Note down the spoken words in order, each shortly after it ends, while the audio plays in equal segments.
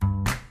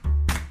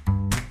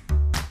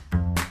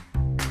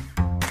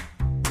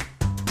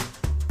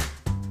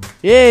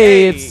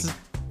Hey, it's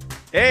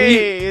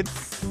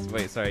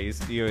Wait, sorry.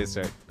 You always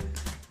start.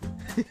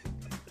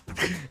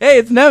 hey,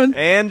 it's Nevin,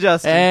 And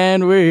Justin.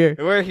 and we're here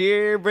We're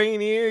here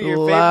bringing you your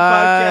favorite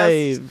live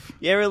podcast.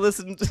 You ever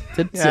listen to...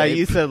 to Yeah,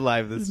 you tape. said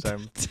live this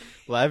time.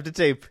 Live to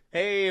tape.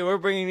 Hey, we're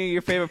bringing you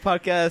your favorite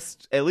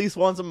podcast at least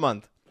once a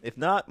month, if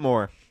not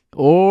more.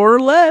 or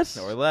less.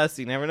 Or less.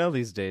 You never know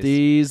these days.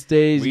 These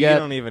days, We you got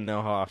don't even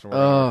know how often we're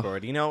going to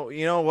record. You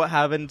know what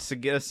happened to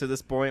get us to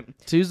this point?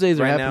 Tuesdays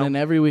are right happening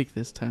every week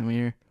this time of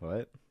year.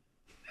 What?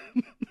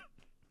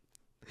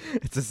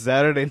 It's a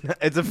Saturday night.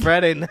 It's a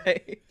Friday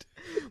night.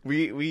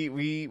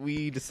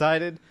 We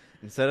decided,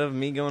 instead of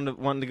me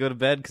wanting to go to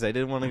bed, because I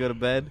didn't want to go to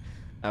bed,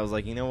 I was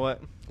like, you know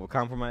what? We'll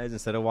compromise.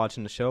 Instead of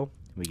watching the show,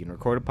 we can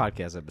record a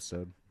podcast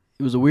episode.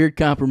 It was a weird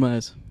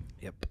compromise.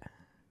 Yep.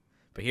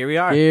 But here we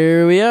are.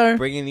 Here we are.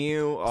 Bringing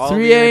you all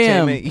 3 the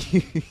a.m.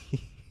 entertainment.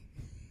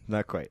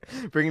 Not quite.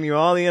 Bringing you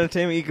all the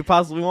entertainment you could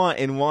possibly want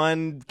in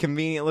one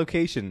convenient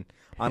location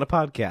on a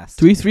podcast.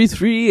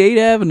 333 8th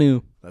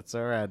Avenue. That's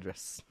our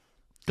address.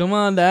 Come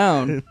on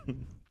down.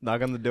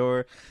 Knock on the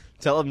door.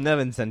 Tell them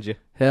Nevin sent you.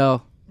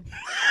 Hell.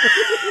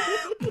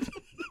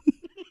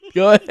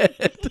 Go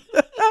ahead.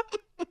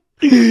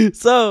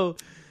 So,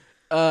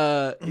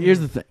 here's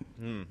the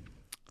thing.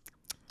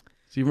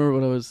 So you remember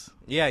what I was...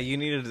 Yeah, you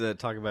needed to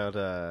talk about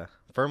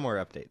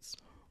firmware updates.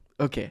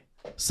 Okay.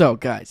 So,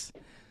 guys.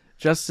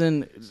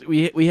 Justin,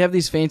 we have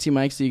these fancy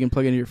mics that you can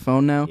plug into your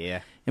phone now.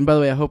 Yeah. And by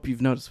the way, I hope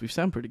you've noticed we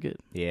sound pretty good.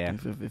 Yeah.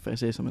 If I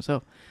say so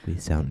myself. We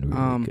sound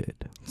really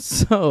good.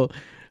 So,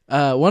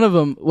 one of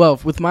them... Well,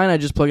 with mine, I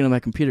just plug into my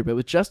computer. But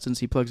with Justin's,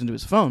 he plugs into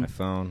his phone. My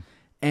phone.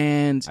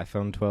 And...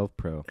 iPhone 12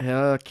 Pro.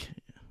 Hell.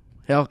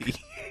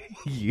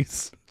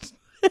 Used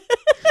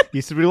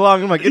to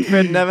belong to my good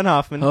friend Nevin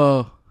Hoffman.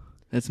 Oh,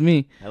 that's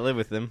me. I live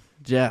with him.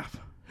 Jeff.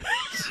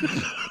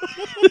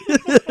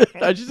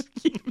 I just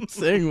keep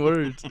saying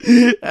words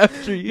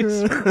after you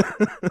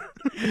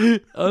say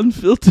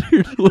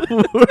unfiltered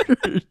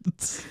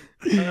words.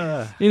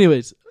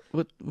 Anyways,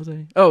 what was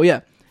I? Oh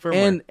yeah,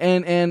 Firmware.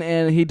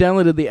 and he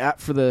downloaded the app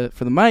for the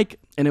mic,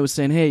 and it was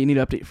saying, hey, you need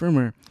to update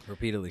firmware.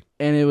 Repeatedly.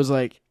 And it was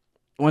like,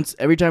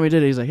 every time he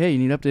did it, he's like, hey, you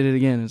need to update it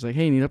again. It's like,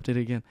 hey, you need to update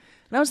it again.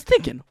 And I was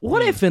thinking,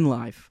 what if in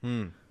life,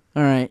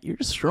 all right, you're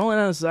just strolling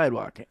on the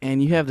sidewalk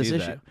and you have this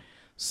issue.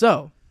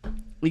 So,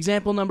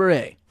 example number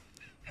A.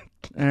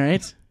 All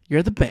right, you're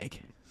at the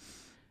bank,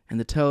 and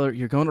the teller,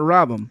 you're going to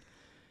rob them,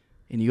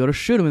 and you go to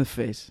shoot them in the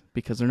face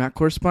because they're not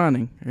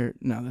corresponding. Or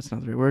no, that's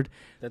not the right word.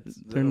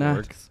 They're not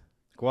works.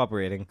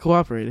 Cooperating.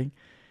 cooperating.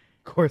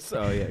 Of course.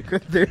 Oh yeah.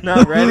 They're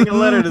not writing a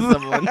letter to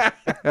someone.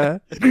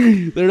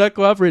 They're not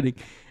cooperating,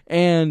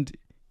 and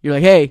you're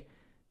like, hey,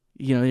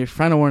 your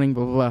final warning,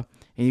 blah blah blah,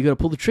 and you go to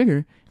pull the trigger,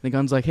 and the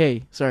gun's like,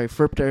 hey, sorry,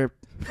 firmware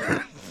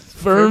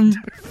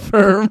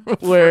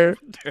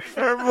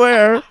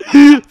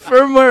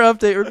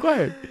update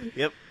required.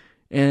 Yep.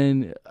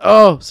 And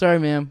oh, sorry,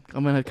 ma'am,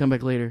 I'm gonna come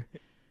back later.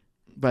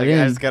 By I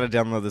then, just gotta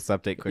download this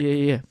update quick.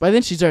 yeah. By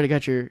then, she's already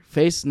got your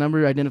face,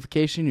 number,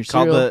 identification, your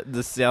Called serial.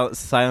 the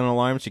silent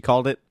alarm. She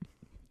called it.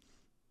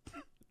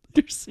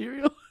 Your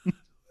serial.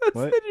 That's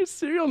What? not your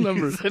serial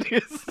number.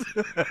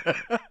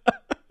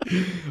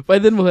 By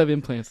then, we'll have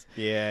implants.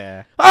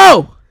 Yeah.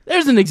 Oh,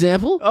 there's an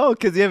example. Oh,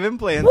 because you have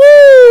implants. Woo!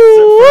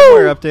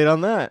 Firmware update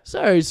on that.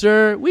 Sorry,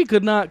 sir. We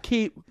could not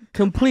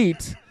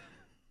complete.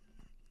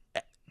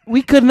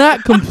 We could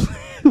not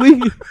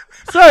complete.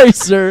 Sorry,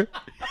 sir.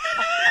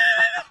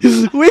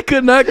 We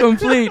could not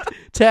complete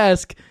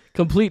task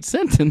complete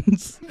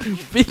sentence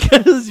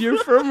because your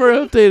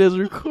firmware update is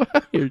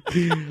required.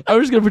 I'm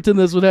just gonna pretend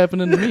that's what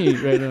happened to me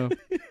right now.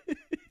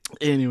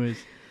 Anyways,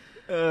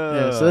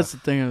 yeah. So that's the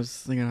thing I was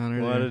thinking on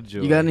earlier. What a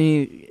joy. You got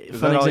any Is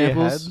fun that all you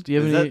examples? had? Do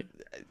you have any?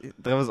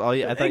 That was all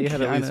you. I thought you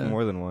had at least Kinda.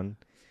 more than one.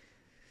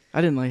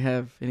 I didn't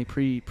have any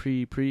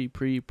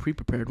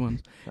pre-prepared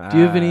ones. Do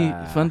you have any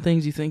fun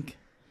things you think?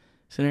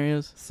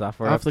 Scenarios?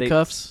 Software Off the updates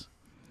cuffs?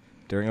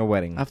 during a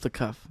wedding? Off the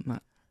cuff.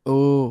 Not.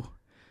 Oh.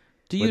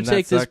 Do you Wouldn't that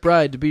take this suck?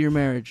 bride to be your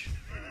marriage?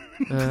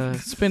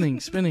 Spinning.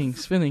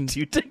 Do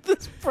you take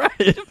this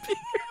bride?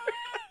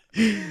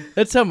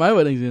 That's how my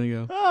wedding's going to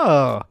go.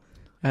 Oh,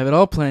 I have it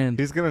all planned.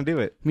 who's gonna do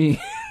it? Me.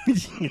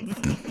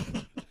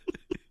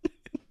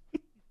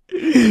 For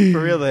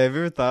real though, have you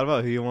ever thought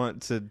about who you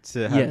want to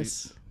have?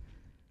 Yes.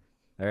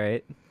 All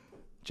right,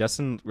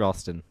 Justin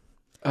Ralston.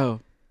 Oh.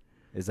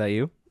 Is that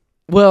you?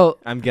 Well,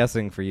 I'm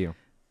guessing for you.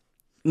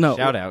 no.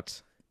 Shout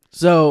out.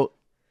 So,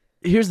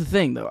 here's the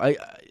thing, though.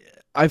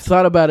 I've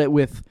thought about it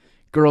with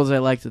girls I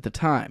liked at the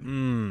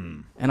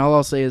time. And all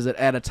I'll say is that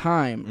at a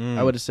time,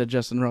 I would have said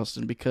Justin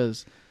Ralston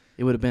because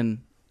it would have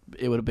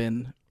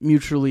been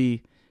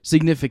mutually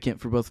significant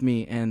for both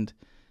me and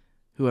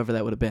whoever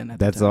that would have been at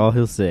the That's time. all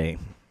he'll say.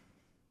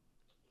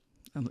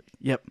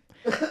 Yep.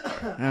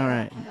 All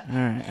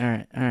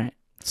right.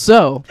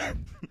 So,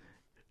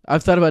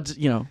 I've thought about,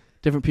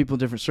 different people in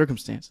different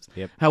circumstances.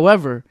 Yep.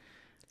 However,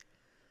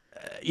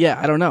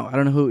 I don't know. I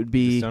don't know who it would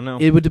be. Just don't know.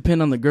 It would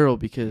depend on the girl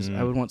because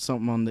I would want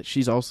someone that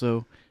she's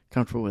also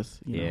comfortable with,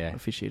 Yeah.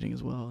 officiating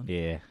as well.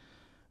 Yeah.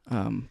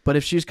 But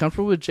if she's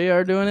comfortable with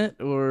JR doing it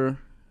or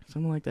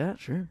something like that,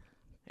 sure.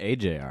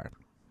 AJR.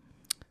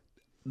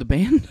 The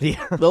band?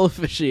 Yeah. They'll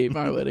officiate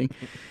my wedding.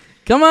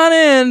 Come on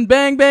in,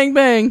 bang, bang,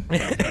 bang.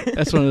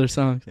 That's one of their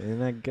songs.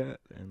 And I got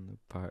an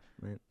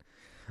apartment.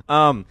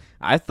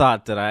 I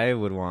thought that I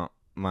would want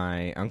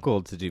my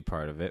uncle to do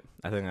part of it.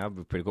 I think that would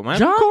be pretty cool. My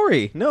John? uncle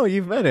Corey. No,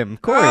 you've met him.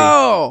 Corey.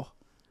 Oh,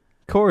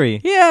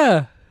 Corey.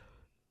 yeah.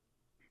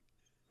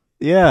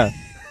 Yeah.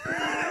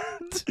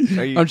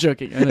 Are you? I'm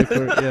joking. I know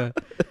Corey, yeah.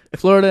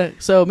 Florida.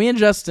 So me and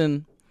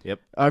Justin, Yep.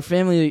 our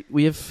family,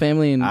 we have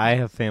family in I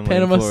have family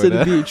Panama in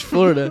Florida. City Beach,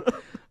 Florida.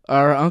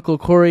 Our Uncle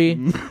Corey,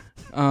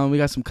 we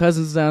got some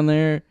cousins down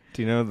there.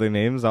 Do you know their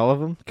names, all of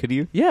them? Could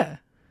you? Yeah.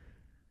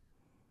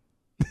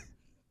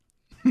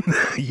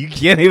 You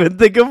can't even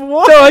think of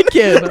one. No, I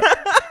can't.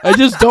 I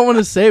just don't want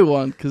to say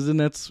one because then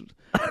that's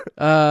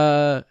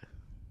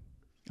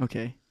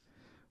okay.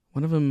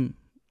 One of them.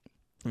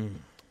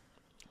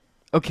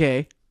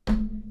 Okay,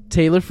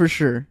 Taylor for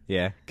sure.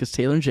 Yeah, Because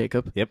Taylor and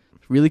Jacob. Yep.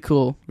 Really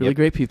cool. Really Yep.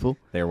 great people.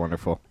 they're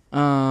wonderful.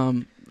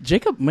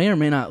 Jacob may or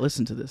may not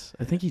listen to this.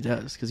 I think he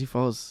does because he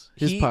follows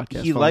his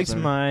podcast. He follows likes our-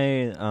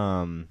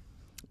 my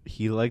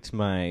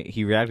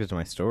he reacted to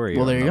my story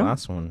Well, on there you the go.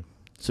 last one.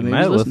 So You maybe might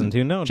he's have listening. listened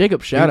to. No,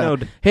 Jacob, shout you out.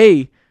 know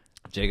Hey,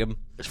 Jacob.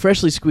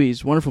 Freshly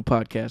Squeezed, wonderful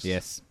podcast.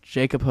 Yes,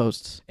 Jacob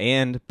hosts.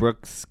 and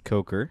Brooks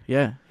Coker,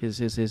 Yeah, his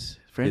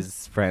friend.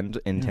 his friend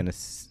in Yeah.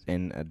 tennis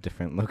in a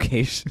different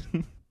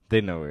location. They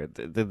know where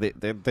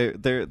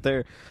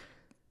they're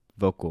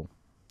vocal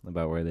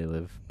about where they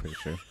live. Pretty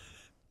sure.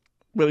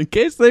 But in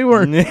case they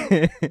weren't,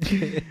 He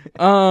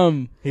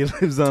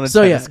lives on a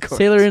so yeah, tennis court.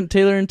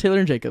 Taylor and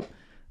Jacob.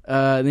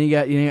 Then you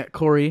got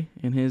Corey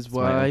and his That's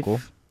my wife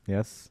uncle.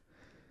 Yes.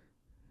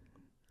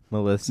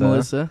 Melissa.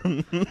 Melissa.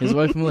 His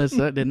wife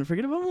Melissa. Didn't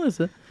forget about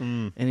Melissa.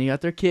 Mm. And you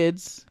got their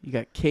kids. You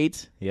got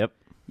Kate. Yep.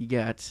 You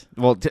got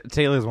Well,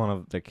 Taylor's one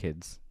of their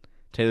kids.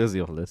 Taylor's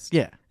the oldest.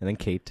 yeah. And then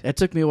Kate. It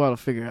took me a while to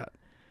figure out.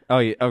 Oh,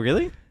 oh,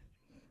 really?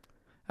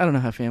 I don't know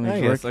how families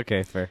I work. guess.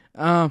 Okay, fair.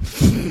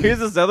 Here's Here's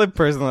this other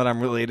person that I'm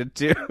related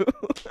to.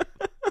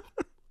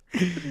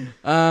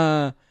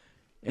 and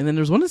then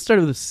there's one that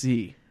started with a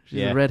C. She's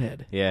Yeah. a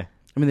redhead. Yeah.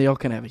 I mean, they all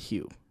kind of have a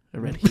hue, a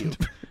red hue.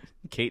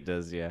 Kate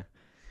does, yeah.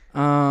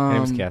 Her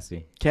name's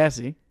Cassie.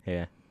 Cassie.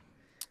 Yeah.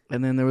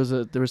 And then there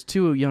was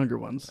two younger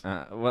ones.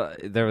 Well,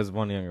 there was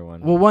one younger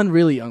one. Well, one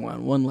really young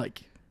one. One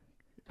like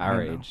I our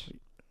don't know. age.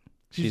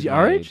 She's my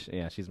our age.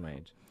 Yeah, she's my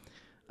age.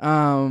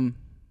 I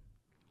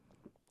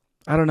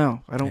don't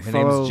know. I don't Her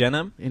follow name's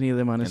Jenna, any of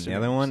them on and Instagram. the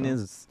other one so.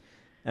 is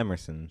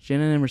Emerson. Jen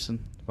and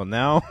Emerson. Well,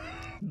 now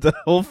the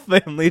whole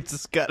family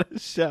just got a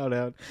shout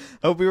out.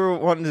 Hope you were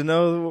wanting to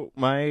know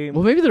my.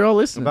 Well, maybe they're all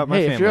listening. About my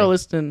Hey, if you're family. all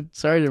listening,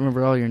 sorry to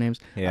remember all your names.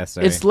 Yeah,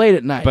 sorry. It's late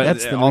at night. But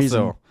That's the also,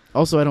 reason.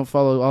 Also, I don't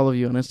follow all of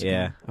you on Instagram.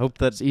 yeah, hope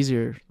that It's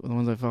easier with the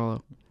ones I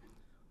follow.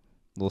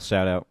 little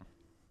shout out.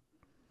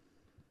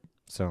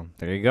 So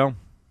there you go.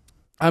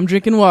 I'm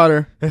drinking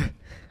water.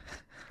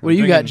 What do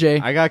you got, Jay?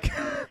 I got.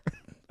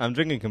 I'm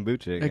drinking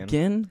kombucha again.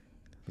 Again?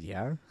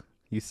 Yeah,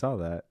 you saw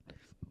that.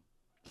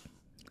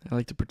 I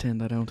like to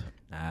pretend I don't.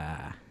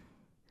 Ah.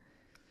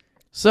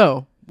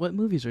 So, what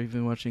movies have you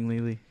been watching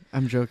lately?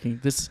 I'm joking.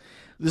 This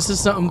is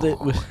something that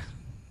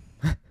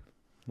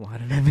Why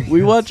did I make we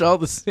that watch sound? all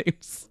the same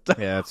stuff.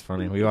 Yeah, that's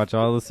funny. We watch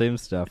all the same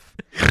stuff.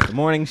 The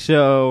morning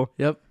show.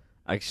 Yep.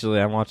 Actually,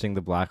 I'm watching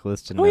The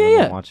Blacklist and Oh Never yeah,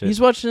 won't yeah. watch it.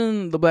 He's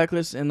watching The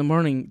Blacklist and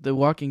The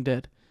Walking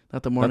Dead,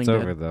 not The Morning That's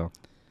Dead. over though.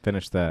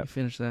 Finish You that.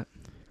 finish that.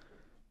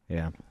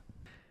 Yeah.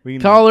 We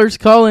can- Callers,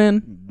 call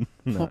in.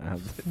 No,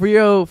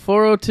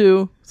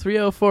 402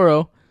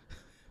 3040.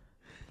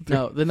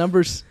 No, the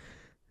number's.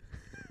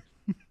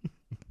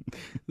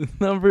 The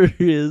number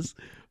is.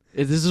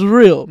 This is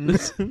real.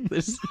 This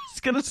is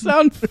going to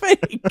sound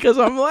fake because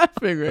I'm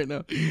laughing right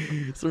now.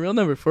 It's a real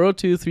number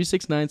 402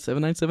 369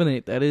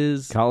 7978. That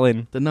is Call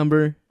in. the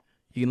number.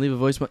 You can leave a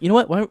voicemail. You know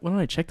what? Why don't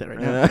I check that right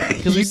now?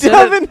 Because we you said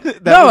haven't.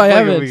 That No, was I like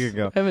haven't. A week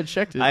ago. I haven't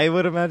checked it. I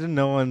would imagine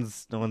no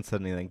one's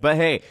said anything. But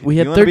hey, we if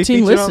had you wanna be 13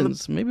 featured on the-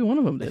 listens. Maybe one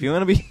of them if did. you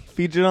want to be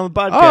featured on the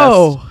podcast,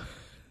 Oh,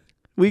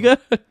 we got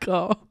a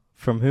call.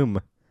 from whom?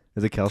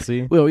 Is it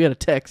Kelsey? Well, we got a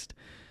text.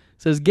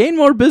 It says gain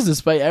more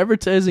business by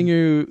advertising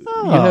you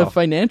have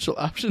financial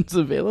options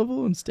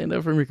available and stand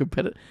out from your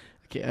competitor.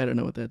 Okay, I don't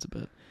know what that's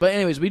about. But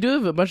anyways, we do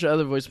have a bunch of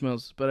other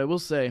voicemails, but I will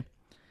say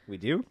We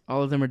do.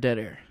 all of them are dead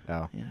air.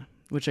 Oh, Yeah,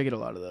 which I get a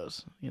lot of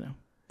those. Yeah.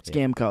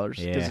 Scam callers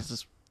because Yeah.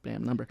 it's a spam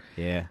number.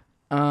 yeah.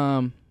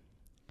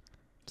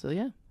 So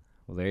yeah.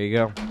 Well, there you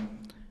go.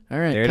 All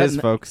right. There it is,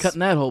 folks. Cutting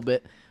that whole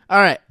bit. All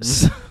right.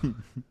 So,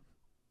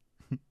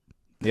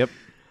 Yep.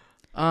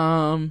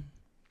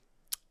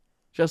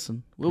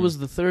 Justin, what was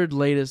the third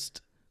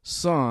latest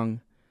song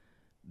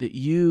that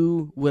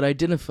you would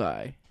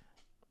identify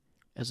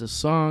as a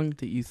song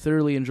that you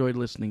thoroughly enjoyed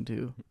listening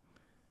to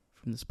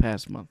from this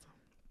past month?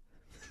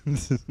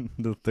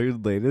 The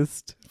third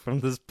latest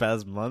from this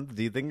past month.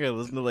 Do you think I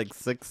listen to like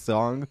 6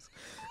 songs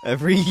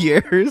every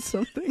year or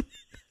something?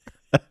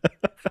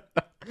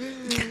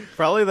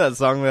 Probably that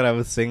song that I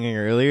was singing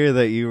earlier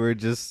that you were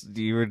just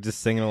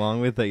singing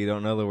along with that you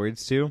don't know the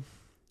words to.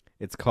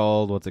 It's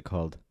called, what's it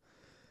called?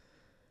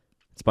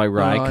 It's by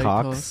Rye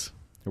Cox.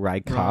 Rye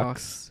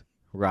Cox.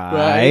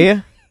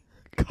 Rye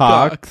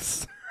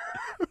Cox.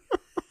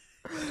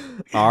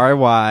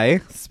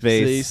 RY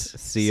space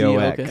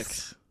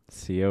COX.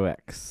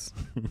 COX.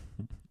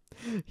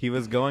 He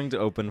was going to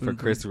open for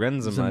Chris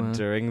Renzema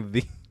during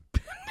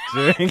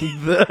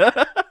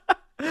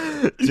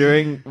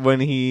when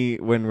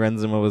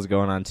Renzema was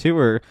going on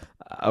tour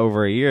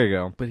over a year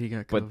ago. But he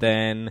got COVID. But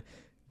then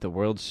the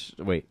world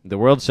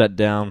shut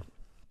down.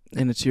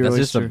 And it's your That's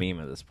oyster. just a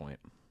meme at this point.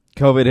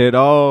 COVID hit.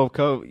 Oh,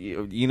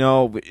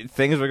 COVID.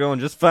 Things were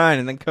going just fine,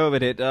 and then COVID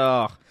hit.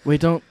 Oh,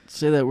 wait! Don't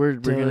say that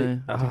word.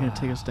 They're gonna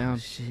take us down.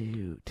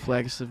 Shoot.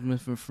 Flags of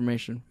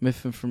misinformation.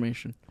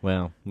 Misinformation.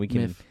 Well, we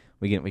can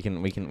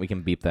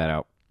beep that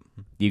out.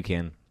 You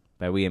can.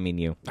 By we, I mean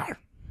you. But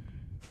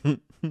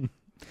when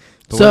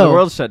the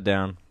world shut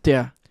down.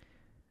 Yeah.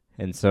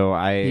 And so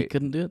he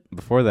couldn't do it.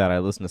 Before that, I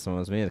listened to some of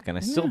his music, and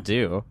I still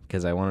do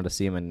because I wanted to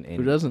see him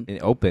in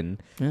open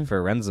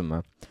for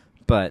Renzema.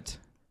 But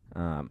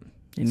so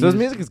his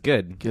music is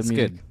good. It's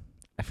good.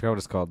 I forgot what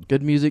it's called.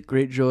 Good music,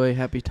 great joy,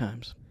 happy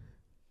times.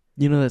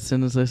 You know that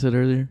sentence I said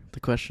earlier? The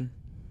question.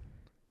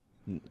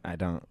 I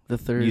don't. The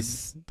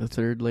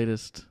third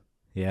latest.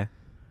 Yeah.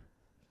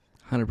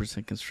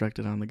 100%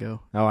 constructed on the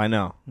go. Oh, I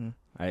know. Yeah.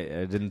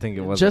 I didn't think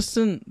it was.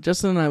 Justin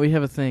and I, we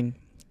have a thing.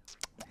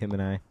 Him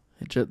and I.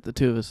 The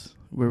two of us,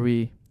 where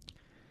we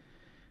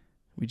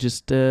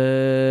just what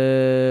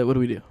do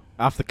we do?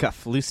 Off the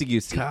cuff, loosey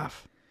goosey.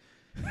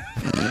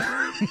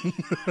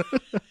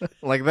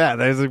 Like that.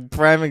 There's a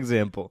prime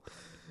example.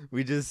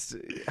 We just,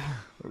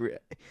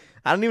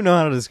 I don't even know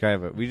how to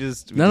describe it.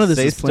 None of this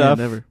is planned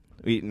ever.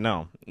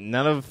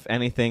 None of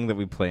anything that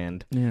we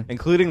planned,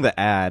 including the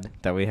ad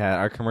that we had,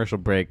 our commercial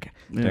break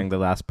during the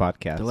last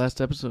podcast, the last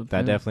episode.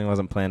 That definitely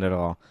wasn't planned at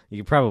all. You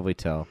could probably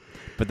tell,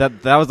 but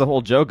that was the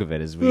whole joke of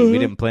it. Is we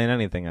didn't plan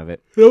anything of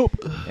it. Nope.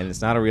 And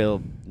it's not a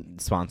real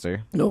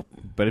sponsor. Nope.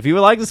 But if you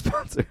would like to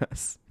sponsor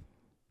us,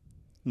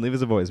 leave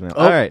us a voicemail.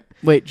 Oh, all right.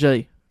 Wait,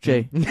 Jay.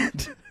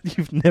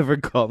 You've never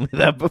called me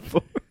that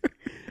before.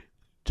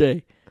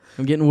 Jay,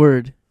 I'm getting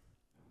word.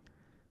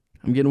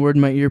 I'm getting word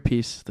in my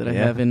earpiece that I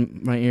have in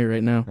my ear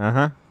right now.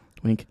 Uh-huh.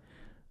 Wink.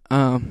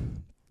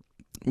 I'm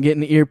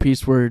getting the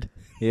earpiece word.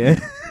 Yeah.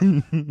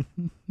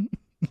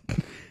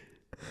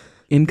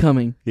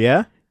 Incoming.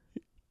 Yeah?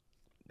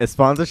 A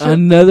sponsorship?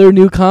 Another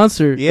new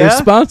concert. Yeah? Or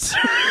sponsor.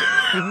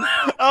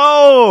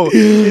 Oh!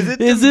 Is it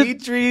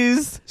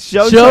Dimitri's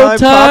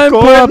Showtime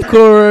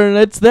Popcorn?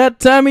 It's that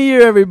time of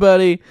year,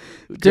 everybody.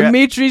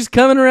 Dimitri's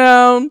coming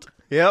around.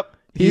 Yep.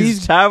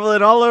 He's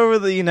traveling all over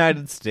the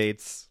United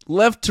States.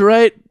 Left to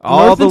right,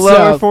 all the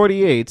lower south.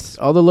 48s.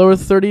 All the lower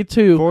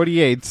 32.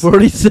 48s.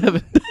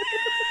 47.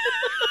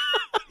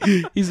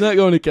 He's not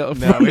going to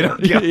California. No, we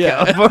don't go to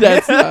California.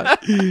 That's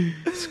not.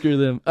 Screw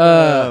them.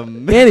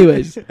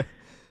 Anyways.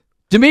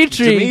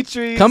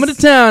 Dimitri, coming to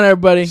town,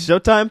 everybody.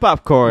 Showtime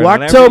Popcorn.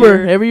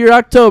 October. Every year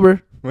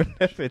October.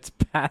 Whenever it's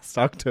past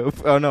October.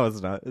 Oh, no,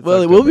 it's not. It's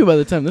October. It will be by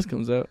the time this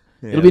comes out.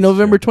 Yeah, it'll be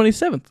November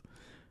 27th.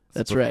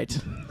 That's right.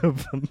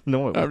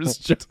 No, it I'm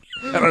just joking.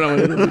 I don't know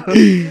what it'll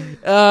be.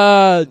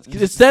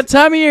 It's that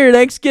time of year,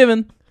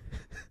 Thanksgiving.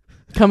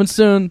 Coming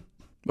soon.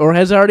 Or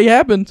has already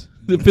happened,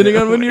 depending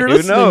on when you're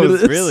listening to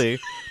this. Who knows, really?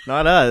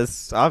 Not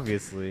us,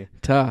 obviously.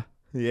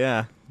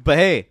 Yeah. But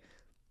hey,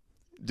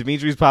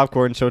 Dimitri's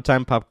Popcorn,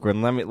 Showtime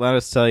Popcorn. Let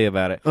us tell you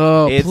about it.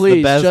 Oh, it's please,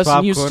 the best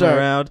Justin, you popcorn start.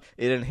 around.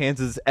 It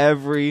enhances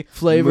every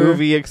flavor,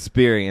 movie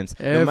experience.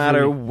 No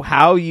matter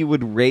how you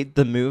would rate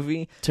the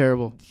movie.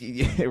 Terrible.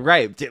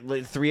 Right.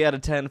 3 out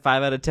of 10,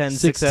 5 out of 10,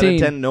 6 out of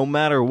 10. No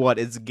matter what,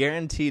 it's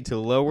guaranteed to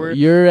lower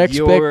your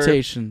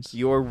expectations.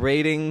 Your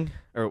rating.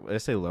 Or did I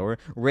say lower?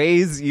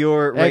 Raise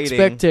your rating.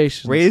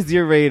 Expectations. Raise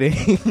your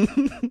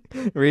rating.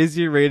 Raise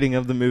your rating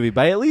of the movie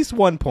by at least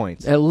 1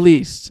 point. At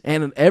least.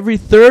 And every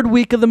third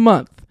week of the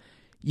month,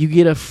 you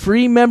get a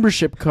free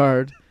membership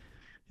card.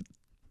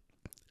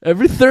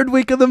 Every third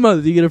week of the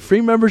month, you get a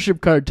free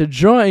membership card to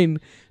join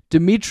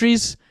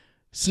Dimitri's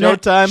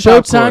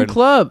Showtime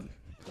Club.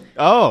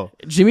 Oh.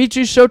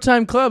 Dimitri's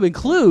Showtime Club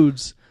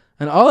includes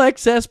an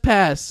all-access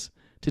pass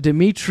to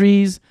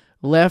Dimitri's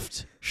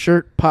left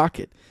shirt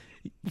pocket.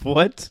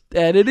 What?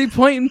 At any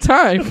point in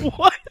time,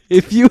 what?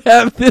 If you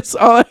have this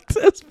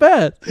all-access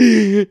pass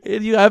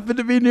and you happen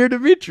to be near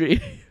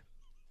Dimitri,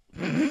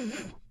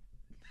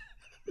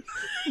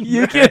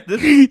 you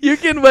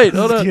can wait.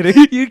 Hold on.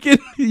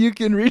 You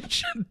can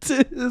reach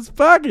into his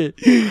pocket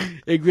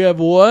and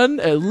grab only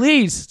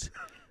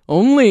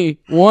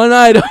one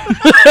item.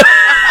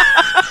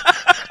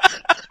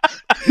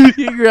 You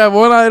can grab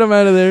one item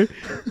out of there,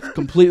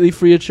 completely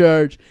free of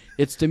charge.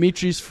 It's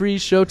Dimitri's free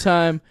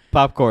Showtime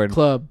Popcorn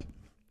Club.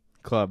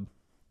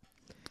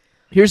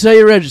 Here's how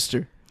you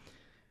register.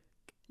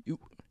 You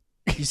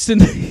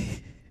send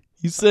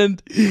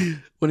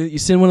one of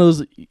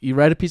those. You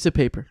write a piece of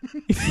paper.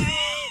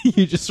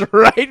 You just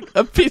write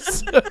a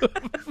piece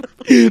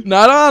of,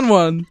 not on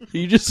one.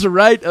 You just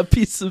write a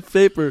piece of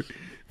paper,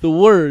 the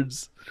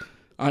words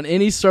on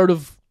any sort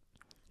of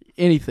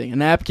anything, a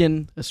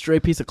napkin, a stray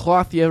piece of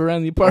cloth you have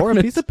around the apartment, Or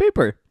a piece of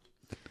paper.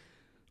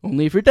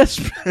 only if you're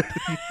desperate.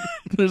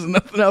 There's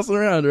nothing else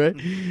around,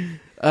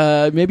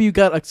 right? Maybe you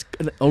got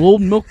an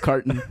old milk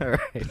carton, All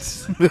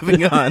right.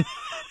 Moving on.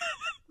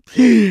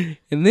 and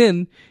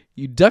then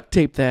you duct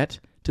tape that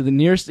to the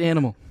nearest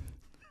animal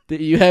that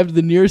you have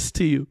the nearest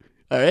to you.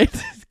 All right,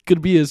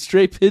 could be a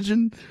stray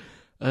pigeon,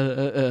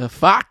 a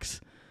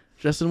fox.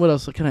 Justin, what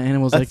else? What kind of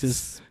animals like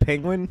this?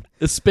 Penguin.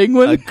 A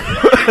penguin,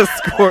 A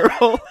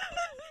squirrel.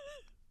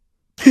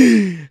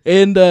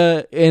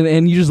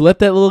 and you just let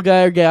that little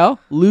guy or gal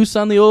loose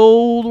on the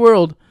old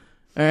world.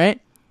 All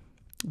right,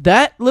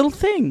 that little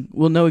thing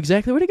will know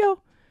exactly where to go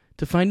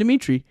to find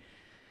Dimitri.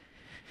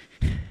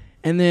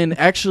 And then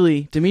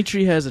actually,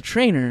 Dimitri has a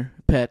trainer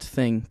pet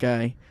thing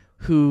guy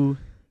who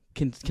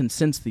can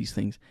sense these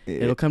things.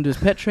 It'll come to his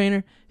pet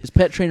trainer. His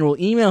pet trainer will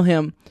email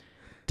him.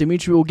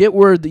 Dimitri will get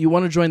word that you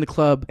want to join the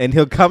club. And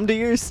he'll come to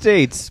your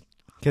states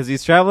because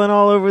he's traveling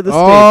all over the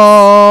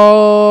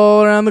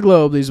All around the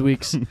globe these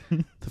weeks.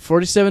 The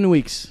 47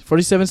 weeks.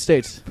 47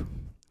 states.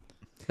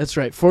 That's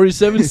right.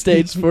 47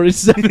 states,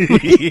 47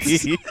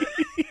 weeks. states.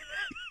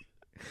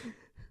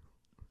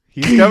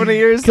 He's coming to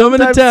yours Coming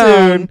to sometime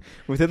town. soon,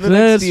 within the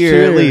That's next year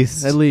true. at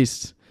least. At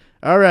least.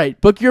 All right.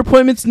 Book your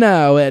appointments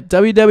now at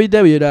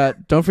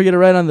www. Don't forget to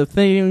write on the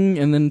thing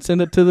and then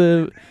send it to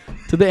the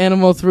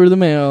animal through the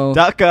mail.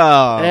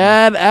 .com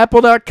At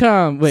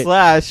apple.com. Wait.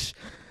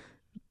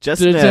 /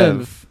 just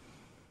Nev.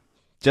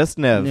 Just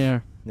Nev. Yeah.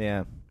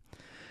 Yeah.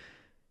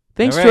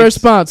 Thanks All to our right.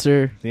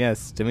 sponsor.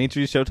 Yes.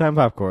 Dimitri's Showtime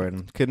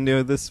Popcorn. Couldn't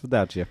do this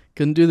without you.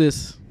 Couldn't do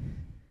this.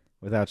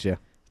 Without you.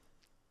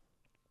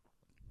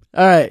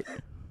 All right.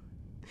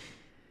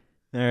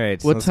 All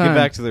right. So What let's time? get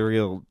back to the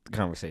real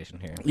conversation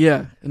here.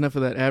 Yeah. Enough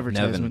of that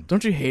advertisement. Nevin.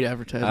 Don't you hate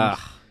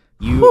advertisements?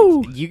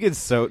 You get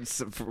so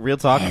for real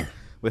talk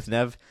with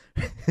Nev.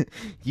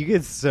 You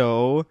get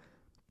so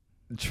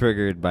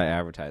triggered by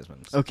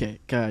advertisements. Okay,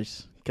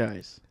 guys.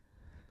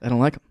 I don't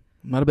like them.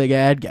 I'm not a big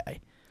ad guy.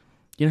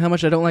 You know how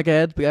much I don't like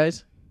ads,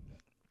 guys?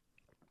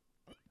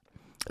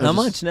 How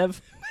much,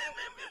 Nev?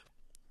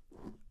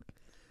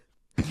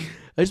 I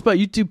just bought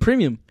YouTube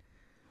Premium.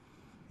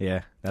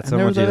 Yeah, that's I how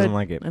never much he thought doesn't I'd-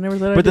 like it. I never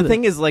thought I'd But the do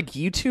thing is, like,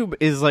 YouTube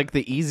is like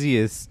the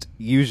easiest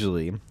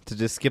usually to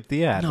just skip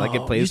the ad. Like it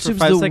No, plays for YouTube's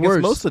 5 the seconds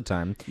worst. most of the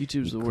time. that.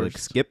 YouTube's You the click worst.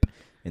 skip,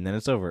 and then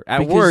it's over. At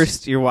Because-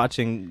 worst, you're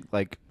watching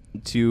like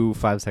 2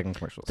 5-second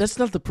commercials. That's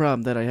not the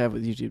problem that I have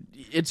with YouTube.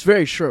 It's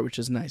very short, which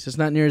is nice. It's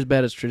not near as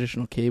bad as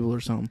traditional cable or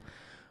something.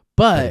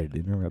 But it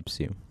interrupts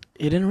you.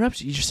 it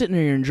interrupts you. You're sitting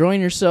there, you're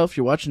enjoying yourself,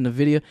 you're watching the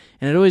video,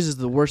 and it always is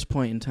the worst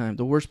point in time.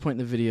 The worst point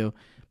in the video,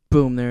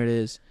 boom, there it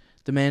is.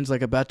 The man's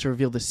like about to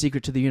reveal the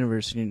secret to the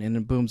universe, and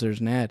then boom, there's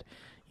an ad,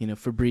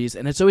 Febreze,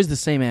 and it's always the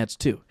same ads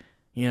too.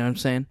 You know what I'm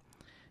saying?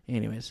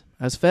 Anyways,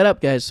 I was fed up,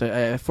 guys.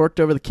 So I forked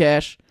over the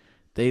cash.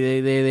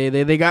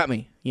 They got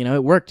me.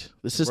 It worked.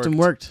 The system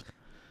worked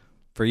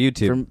For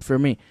YouTube. for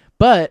me.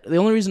 But the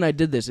only reason I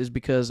did this is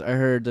because I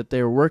heard that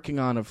they were working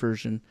on a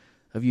version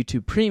of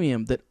YouTube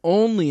Premium that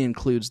only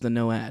includes the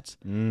no ads.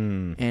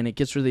 And it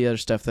gets rid of the other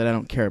stuff that I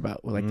don't care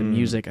about, like the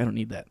music. I don't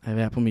need that. I have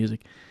Apple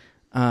Music.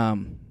 I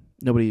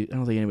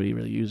don't think anybody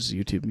really uses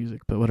YouTube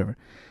Music, but whatever.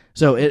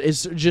 So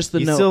it's just the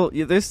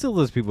There's still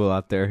those people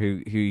out there who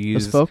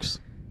use those folks.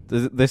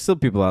 There's still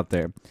people out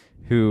there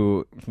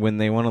who, when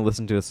they want to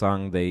listen to a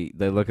song, they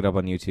look it up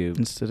on YouTube.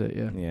 Instead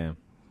of Yeah,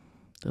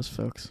 those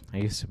folks. I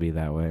used to be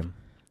that way,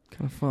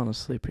 Kind of falling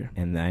asleep here.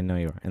 and I know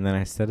you are. And then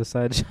I set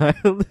aside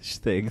childish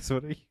things.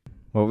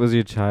 What was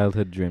your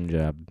childhood dream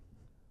job?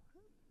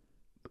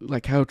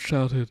 Like how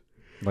childhood?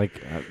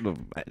 Like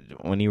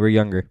when you were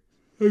younger?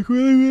 Like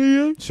really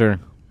young? Sure.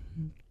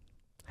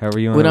 However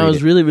you want When to I read was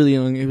it. really, really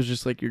young, it was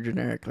just like your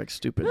generic, like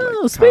stupid, Oh,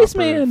 like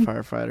spaceman.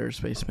 copper, firefighter,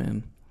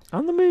 spaceman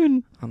On the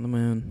moon. on the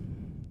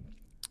moon.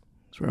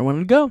 That's where I wanted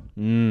to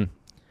go.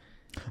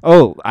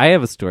 Oh, I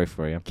have a story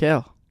for you.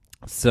 Cal.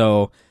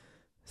 So,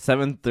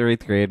 7th or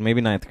 8th grade,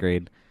 maybe 9th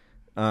grade,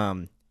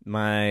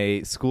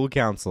 my school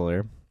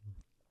counselor,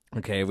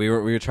 okay, we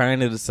were trying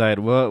to decide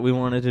what we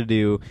wanted to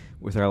do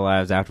with our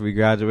lives after we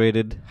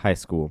graduated high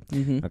school.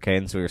 Mm-hmm. Okay,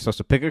 and so we were supposed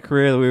to pick a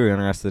career that we were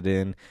interested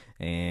in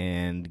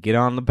and get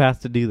on the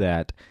path to do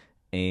that.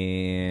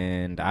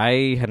 And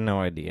I had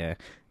no idea.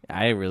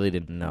 I really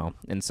didn't know.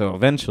 And so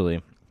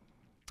eventually,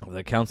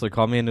 the counselor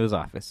called me into his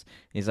office.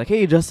 He's like,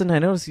 "Hey, Justin, I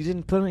noticed you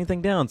didn't put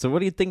anything down. So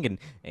what are you thinking?"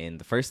 And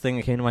the first thing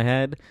that came to my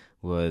head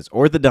was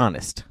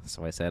orthodontist.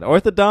 So I said,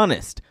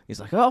 orthodontist. He's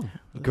like, "Oh, The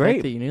fact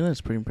great. that you knew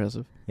that's pretty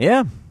impressive.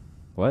 Yeah."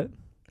 What?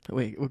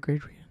 Wait, what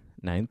grade were you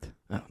 9th? in?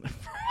 Oh.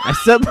 I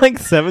said like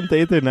 7th,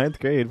 8th, or 9th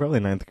grade. Probably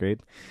 9th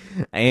grade.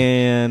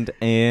 And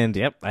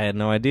yep, I had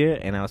no idea.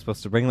 And I was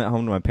supposed to bring that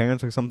home to my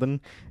parents or something.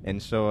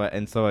 And so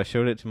I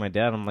showed it to my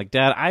dad. I'm like,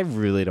 "Dad, I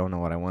really don't know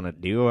what I want to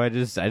do. I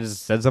just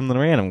said something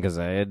random because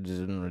I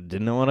didn't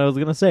know what I was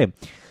going to say."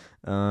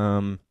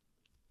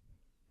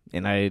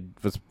 And I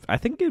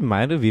think it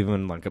might have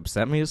even like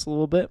upset me just a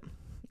little bit.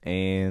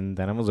 And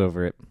then I was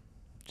over it.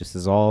 Just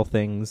as all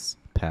things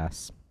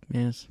pass.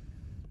 Yes.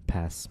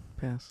 Pass.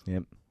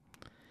 Yep.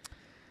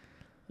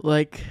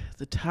 Like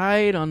the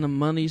tide on the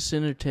Money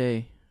Center.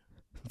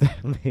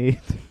 That made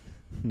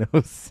no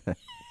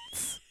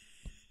sense.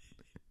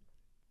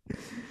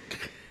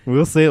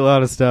 We'll say a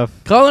lot of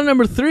stuff. Caller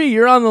number 3,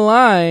 you're on the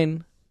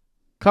line.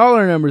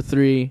 Caller number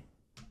 3,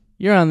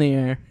 you're on the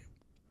air.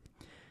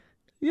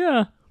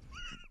 Yeah.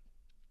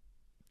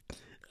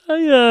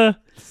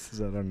 This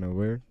is out of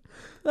nowhere.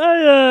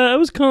 I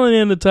was calling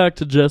in to talk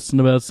to Justin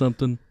about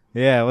something.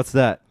 Yeah, what's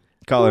that?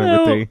 Caller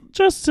number 3.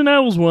 Justin, I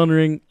was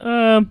wondering,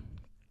 how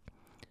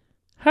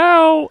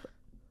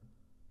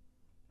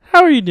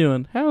are you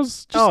doing?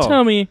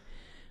 Tell me.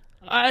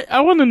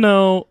 I want to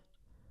know,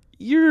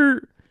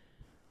 you're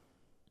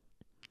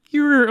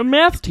a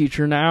math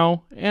teacher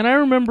now, and I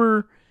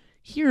remember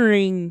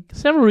hearing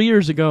several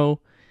years ago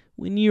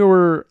when you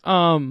were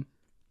on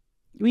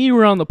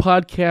the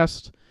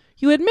podcast,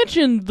 you had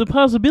mentioned the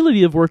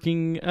possibility of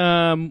working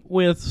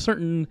with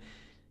certain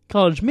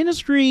college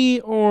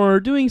ministry or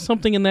doing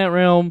something in that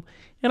realm,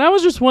 and I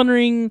was just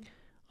wondering,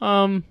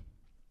 what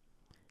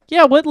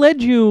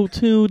led you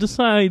to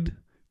decide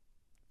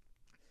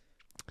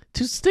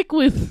to stick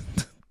with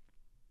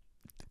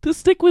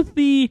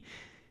the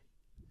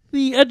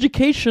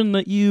education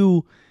that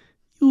you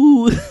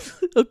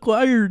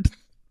acquired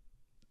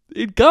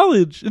in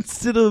college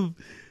instead of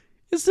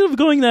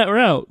going that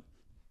route?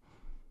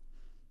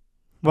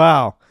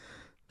 Wow.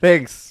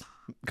 Thanks,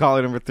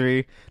 caller number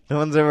 3. No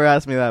one's ever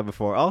asked me that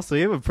before. Also,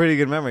 you have a pretty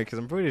good memory because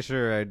I'm pretty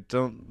sure I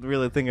don't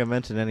really think I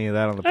mentioned any of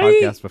that on the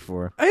podcast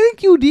before. I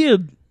think you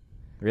did.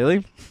 Really?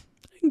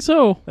 I think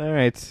so. All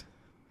right.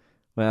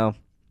 Well,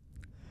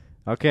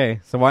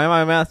 okay. So why am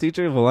I a math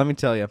teacher? Well, let me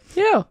tell you.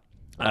 Yeah.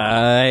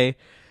 I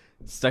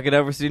stuck it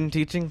out for student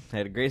teaching. I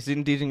had a great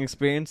student teaching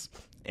experience.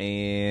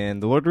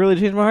 And the Lord really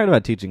changed my heart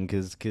about teaching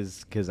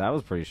because I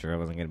was pretty sure I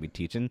wasn't going to be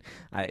teaching.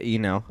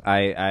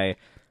 I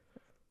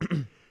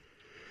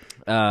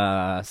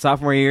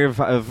sophomore year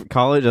of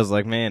college, I was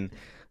like, man,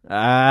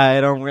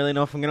 I don't really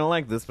know if I'm going to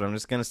like this, but I'm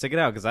just going to stick it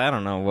out because I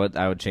don't know what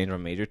I would change my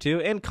major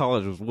to. And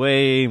college was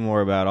way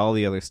more about all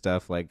the other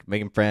stuff, like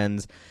making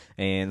friends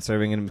and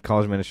serving in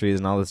college ministries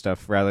and all this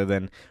stuff rather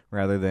than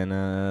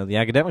the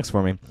academics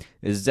for me.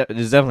 It's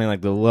definitely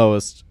like the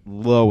lowest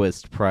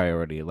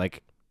priority,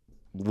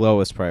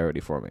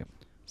 for me.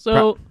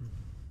 So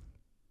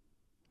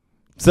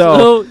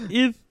go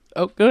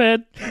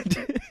ahead.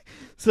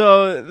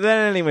 So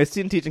then, anyway,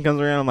 student teaching comes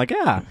around. I'm like,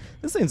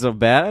 this ain't so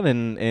bad,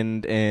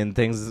 and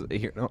things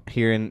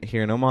here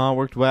in Omaha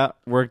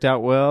worked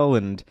out well.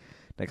 And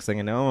next thing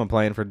I know, I'm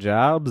applying for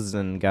jobs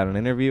and got an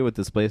interview with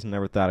this place I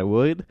never thought I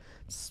would,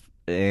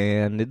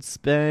 and it's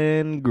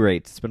been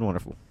great. It's been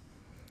wonderful.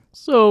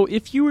 So,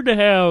 if you were to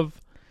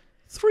have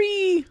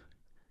three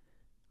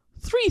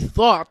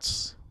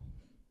thoughts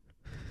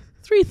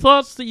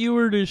that you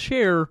were to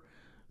share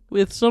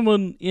with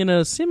someone in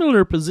a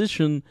similar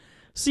position.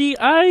 See,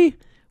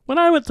 when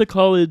I went to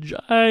college,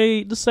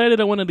 I decided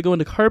I wanted to go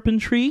into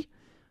carpentry.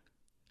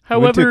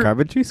 However, you went to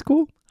carpentry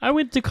school? I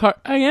went to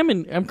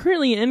I'm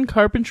currently in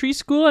carpentry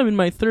school. I'm in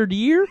my 3rd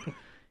year.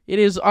 It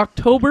is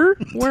October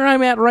where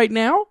I'm at right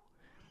now.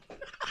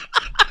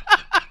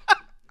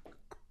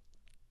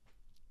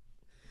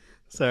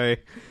 Sorry,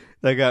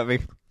 that got me.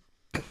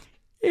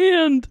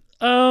 And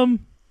I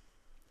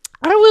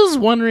was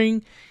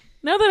wondering,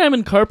 now that I'm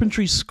in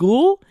carpentry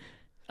school,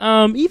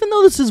 even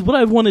though this is what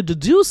I've wanted to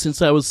do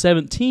since I was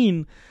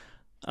 17,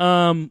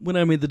 when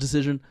I made the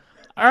decision,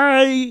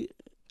 I'm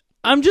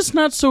just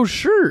not so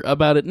sure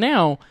about it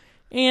now.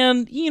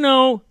 And,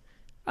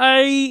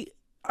 I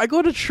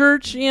go to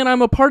church and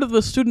I'm a part of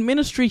the student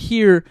ministry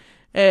here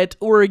at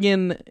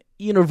Oregon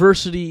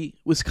University,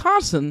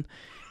 Wisconsin.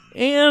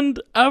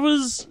 And I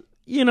was,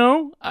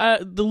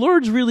 the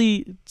Lord's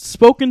really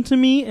spoken to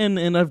me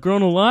and I've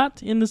grown a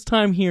lot in this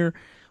time here.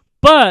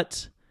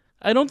 But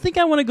I don't think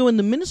I want to go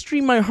into ministry.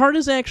 My heart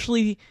is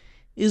actually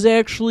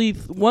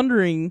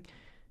wondering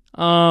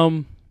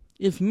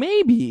if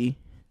maybe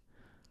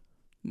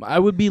I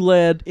would be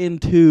led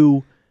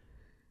into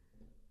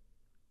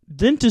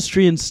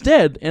dentistry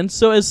instead. And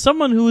so as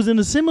someone who is in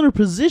a similar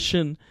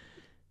position,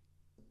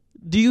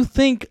 do you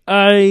think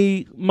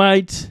I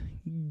might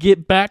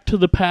get back to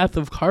the path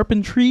of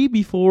carpentry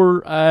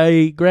before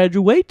I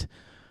graduate?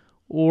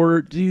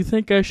 Or do you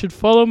think I should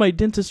follow my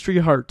dentistry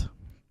heart?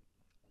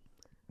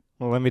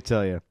 Well, let me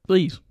tell you.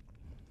 Please.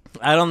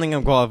 I don't think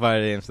I'm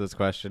qualified to answer this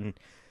question.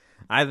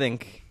 I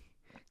think,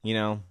 you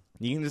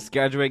can just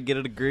graduate, get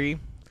a degree,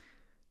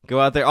 go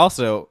out there.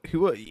 Also,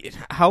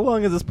 how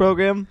long is this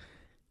program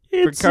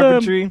for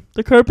carpentry?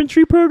 The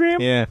carpentry program?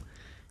 Yeah.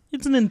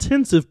 It's an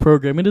intensive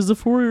program. It is a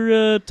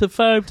 4 to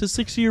 5 to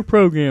 6 year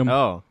program.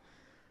 Oh,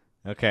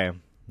 okay.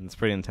 It's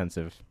pretty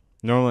intensive.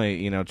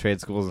 Normally,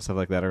 trade schools and stuff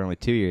like that are only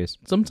 2 years.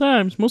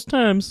 Sometimes, most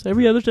times,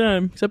 every other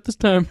time, except this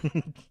time.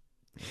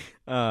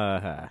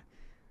 I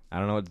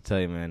don't know what to tell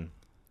you, man.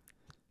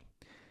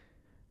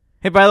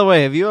 Hey, by the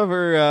way, have you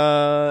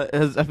ever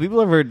have people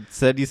ever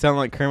said you sound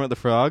like Kermit the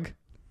Frog?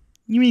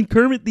 You mean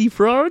Kermit the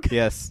Frog?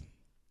 Yes.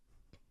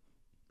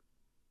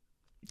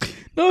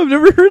 No, I've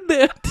never heard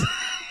that.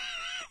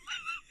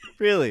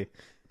 Really?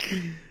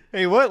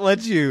 Hey, what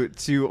led you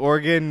to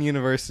Oregon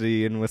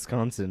University in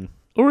Wisconsin?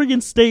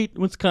 Oregon State,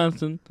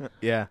 Wisconsin.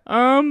 Yeah.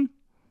 Or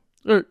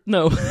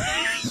no. You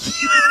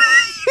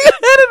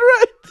had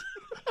it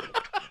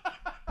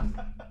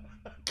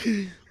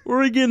right.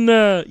 Oregon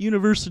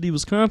University,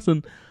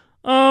 Wisconsin.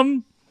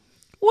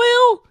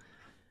 Well,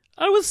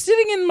 I was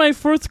sitting in my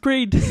 4th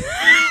grade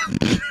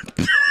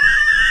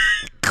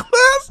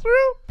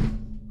classroom.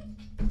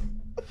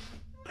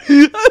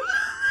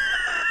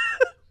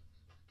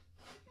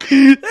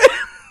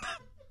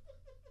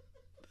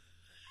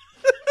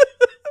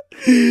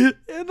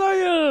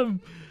 And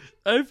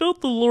I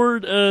felt the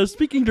Lord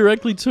speaking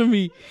directly to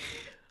me.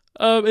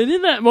 And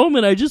in that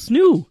moment, I just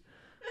knew.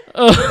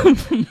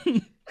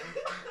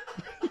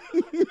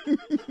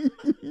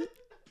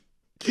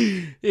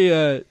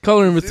 Hey,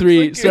 caller number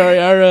 3. like Sorry,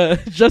 our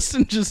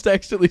Justin just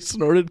accidentally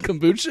snorted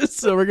kombucha,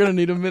 so we're gonna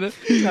need a minute.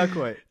 Not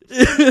quite.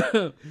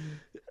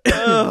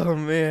 Oh,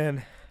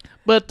 man.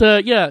 But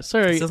yeah,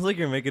 sorry. Sounds like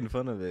you're making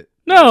fun of it.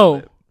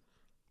 No,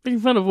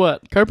 making fun of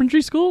what?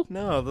 Carpentry school?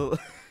 No,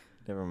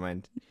 never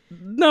mind.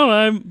 No,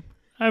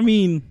 I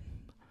mean,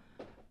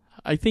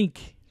 I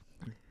think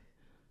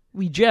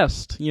we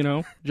jest. You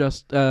know,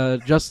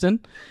 Justin.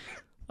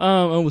 I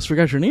almost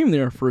forgot your name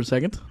there for a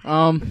second.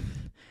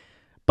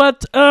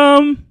 But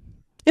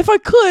if I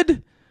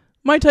could,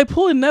 might I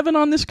pull in Nevin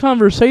on this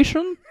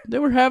conversation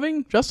that we're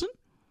having, Justin?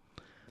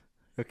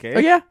 Okay. Oh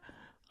yeah.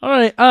 All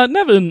right,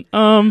 Nevin.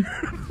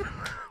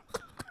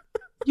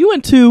 You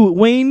went to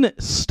Wayne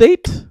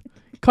State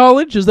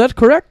College, is that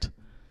correct?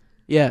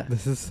 Yeah.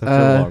 This is such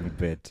a long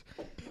bit.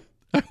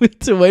 I went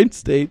to Wayne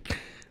State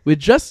with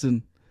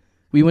Justin.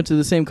 We went to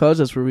the same college.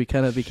 That's where we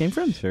kind of became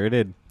friends. Sure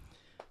did.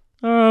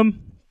 All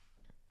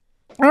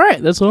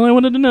right, that's all I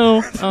wanted to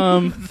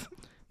know.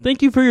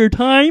 Thank you for your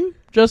time,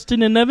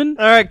 Justin and Nevin.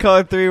 All right,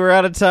 caller 3, we're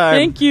out of time.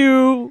 Thank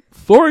you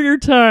for your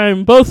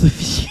time, both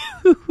of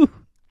you.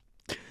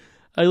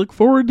 I look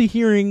forward to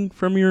hearing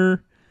from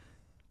your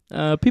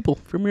people,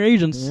 from your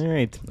agents. All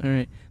right. All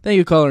right. Thank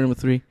you, caller number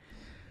 3.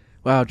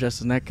 Wow,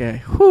 Justin, that guy.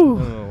 Whew.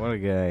 Oh, what a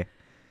guy.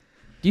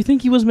 Do you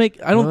think he was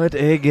What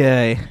a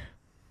guy.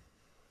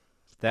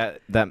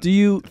 That Do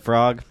you...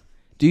 frog.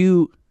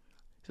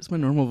 Just my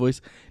normal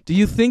voice. Do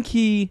you think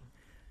he...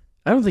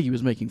 I don't think he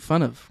was making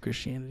fun of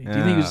Christianity. Do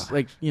you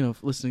think he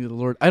was, listening to the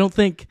Lord? I don't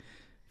think...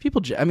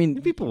 People...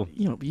 People...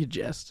 you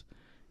jest.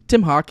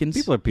 Tim Hawkins.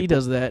 People are people. He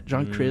does that.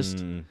 John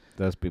Christ.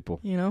 Those people.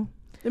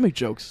 They make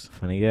jokes.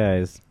 Funny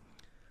guys.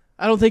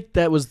 I don't think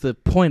that was the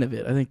point of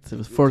it. I think the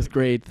 4th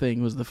grade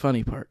thing was the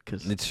funny part.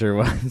 Cause, It sure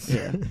was.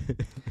 yeah.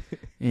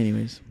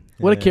 Anyways.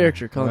 What a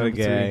character. Calling What a him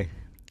guy. 3.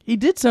 He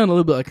did sound a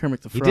little bit like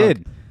Kermit the He Frog.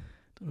 did.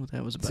 Don't know what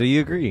that was about. So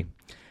you agree?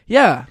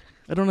 Yeah.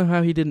 I don't know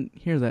how he didn't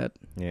hear that.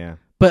 Yeah.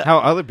 But How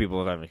other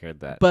people haven't heard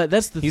that? But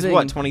that's the He's thing.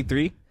 what,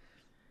 23?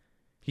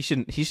 He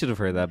should have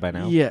heard that by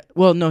now. Yeah.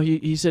 Well, no,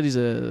 he said he's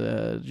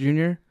a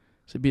junior.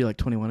 So he'd be like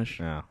 21-ish.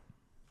 Oh.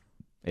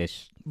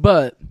 Ish.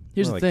 But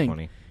here's More the like thing.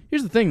 20.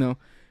 Here's the thing, though.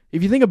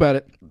 If you think about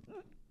it,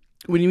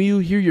 when you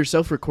hear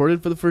yourself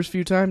recorded for the first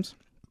few times,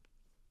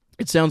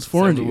 it sounds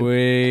foreign to you.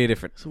 Way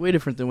different. It's way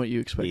different than what you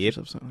expect Yep.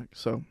 yourself to sound like.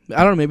 So,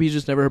 I don't know. Maybe he's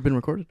just never been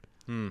recorded.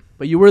 Hmm.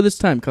 But you were this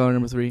time, caller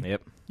number 3.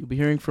 Yep. You'll be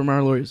hearing from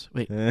our lawyers.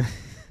 Wait. Uh,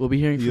 We'll be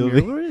hearing from You'll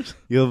your be- lawyers?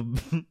 you'll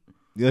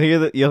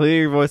hear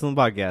your voice on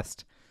the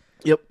podcast.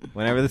 Yep.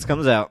 Whenever this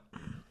comes out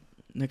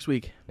Next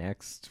week.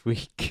 next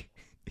week.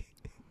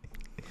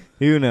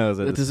 Who knows?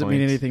 At That this doesn't point.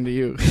 mean anything to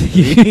you.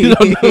 You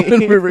don't know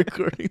when we're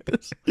recording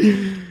this.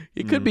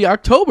 It could be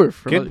October.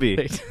 For Could be.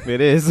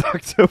 It is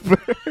October.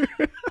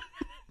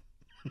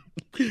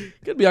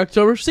 Could be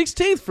October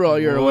 16th for all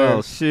you're aware.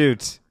 Well,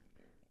 shoot.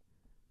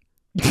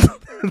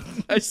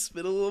 I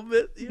spit a little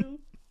bit. You.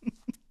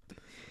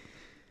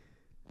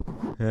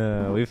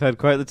 We've had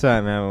quite the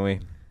time, haven't we?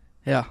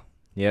 Yeah.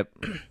 Yep.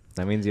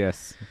 That means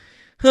yes.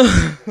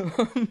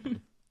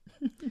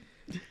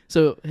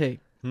 So hey,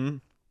 Hmm?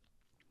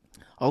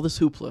 all this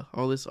hoopla,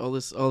 all this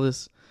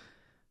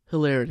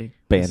hilarity,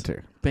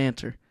 Banter. this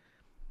banter.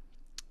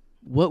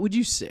 What would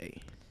you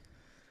say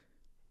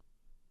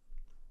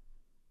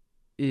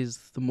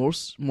is the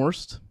most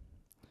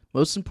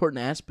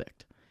important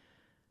aspect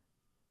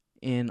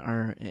in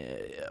our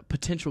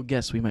potential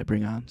guests we might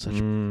bring on such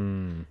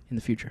in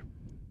the future?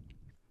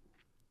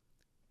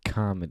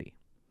 Comedy.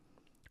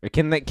 Or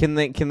can they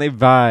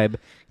vibe?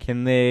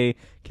 Can they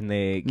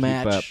keep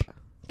Match. up?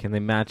 Can they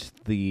match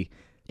the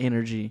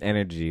Energy.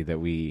 energy that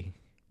we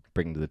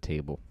bring to the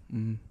table?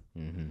 Mm.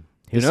 Mm-hmm. Who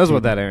This knows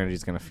what table. that energy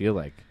is going to feel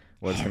like?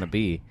 What it's going to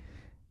be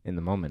in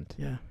the moment?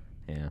 Yeah.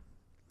 Yeah.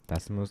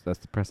 That's the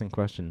pressing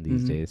question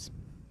these Mhm. days.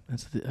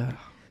 That's the.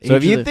 So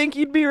if you think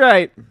you'd be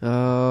right, let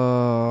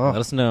Oh.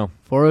 us know.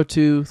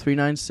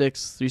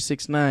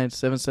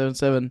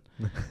 402-396-369-777.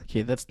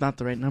 Okay, that's not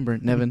the right number,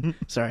 Nevin.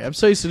 Sorry, I'm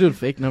so used to doing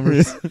fake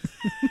numbers.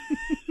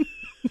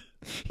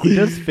 He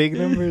does fake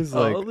numbers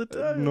like all the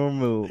time.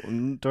 normal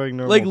during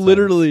normal. Like times.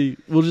 literally,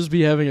 we'll just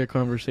be having a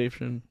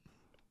conversation.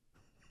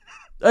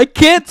 I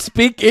can't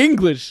speak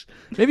English.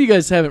 Maybe you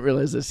guys haven't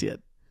realized this yet.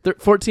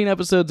 14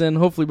 episodes in.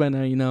 Hopefully by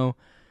now you know.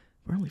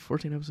 We're only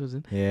 14 episodes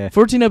in. Yeah.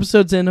 14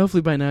 episodes in.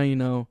 Hopefully by now you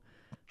know.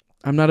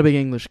 I'm not a big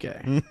English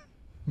guy.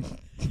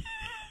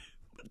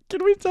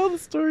 Can we tell the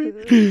story?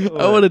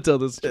 I want to tell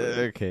the story.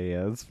 Okay,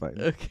 yeah, that's fine.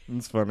 Okay.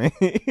 It's funny.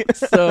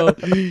 So,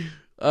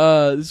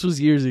 this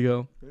was years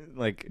ago.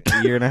 Like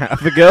a year and a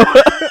half ago.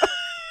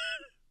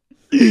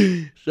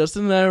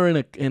 Justin and I were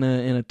in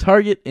a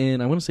Target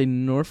in, I want to say,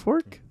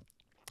 Norfolk.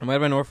 It might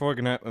have been Norfolk,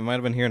 and it might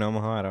have been here in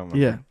Omaha. I don't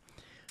remember.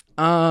 Yeah.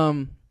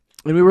 And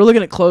we were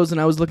looking at clothes,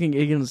 and I was looking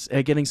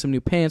at getting some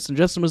new pants, and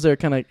Justin was there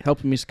kind of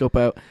helping me scope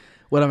out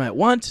what I might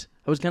want.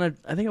 I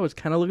think I was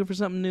kind of looking for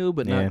something new,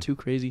 but not too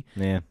crazy.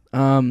 Yeah.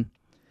 And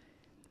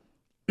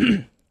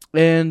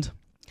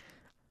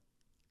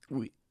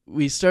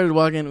we started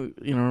walking,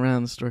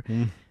 around the store.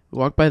 We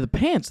walked by the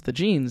pants, the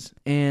jeans,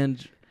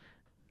 and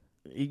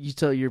you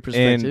tell your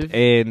perspective.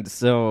 And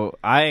so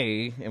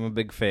I am a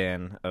big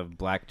fan of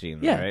black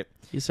jeans, right?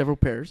 You have several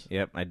pairs.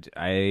 Yep,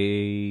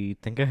 I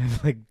think I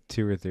have like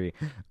 2 or 3.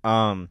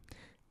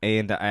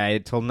 And I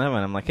told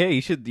Nevin, I'm like, hey, you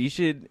should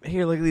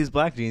here, look at these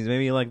black jeans,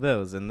 maybe you like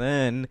those. And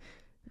then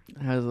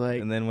I was like,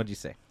 and then what'd you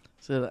say?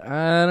 So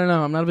I don't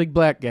know, I'm not a big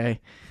black guy.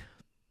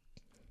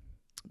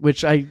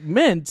 Which I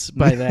meant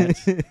by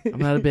that. I'm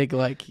not a big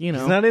He's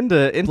not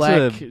into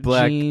black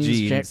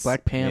jeans,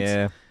 black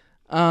pants.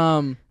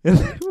 Yeah.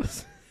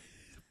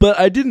 But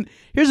I didn't.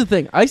 Here's the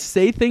thing. I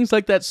say things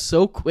like that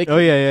so quickly. Oh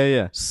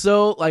yeah.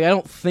 So I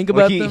don't think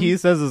about them. He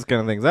says those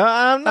kind of things.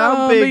 I'm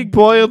not a big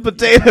boiled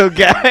potato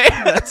guy.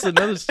 That's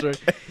another story.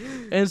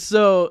 And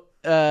so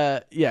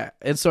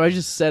and so I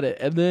just said it,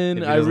 and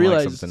then I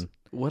realized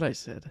what I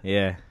said.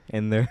 Yeah,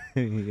 and there,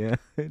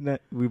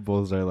 we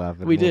both started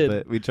laughing. We a little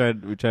did. Bit. We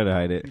tried to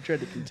hide it. We tried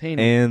to contain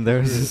it. And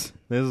there's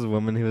this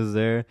woman who was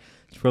there.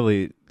 It's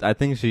probably, I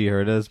think she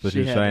heard us, but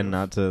she was trying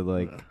not to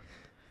look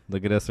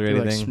at us or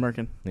anything. Like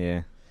smirking.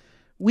 Yeah.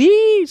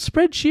 We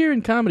spread cheer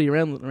and comedy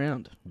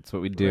around. That's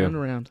what we do.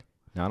 Around.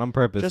 Not on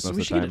purpose. Just, most we of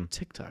the should time. get a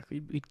TikTok.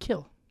 We'd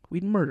kill.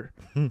 We'd murder.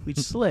 We'd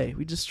slay.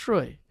 We'd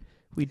destroy.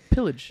 We'd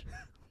pillage.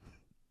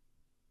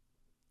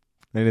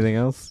 Anything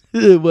else?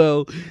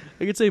 Well,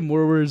 I could say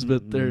more words,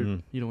 but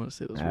you don't want to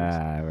say those words.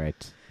 Ah,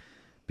 right.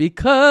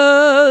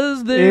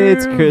 Because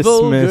it's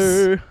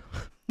Christmas.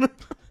 Vulgar.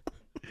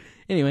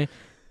 Anyway,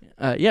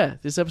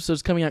 this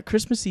episode's coming out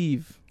Christmas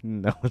Eve.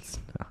 No, it's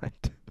not.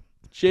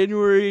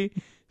 January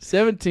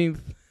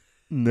 17th.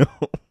 No.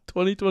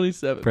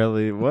 2027.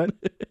 Probably what?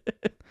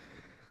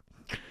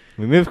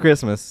 We moved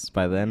Christmas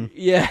by then.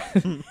 Yeah.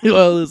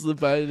 Well, it was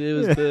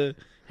the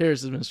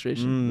Harris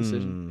administration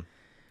decision.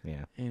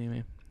 Yeah.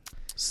 Anyway.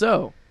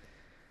 So,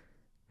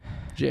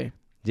 Jay.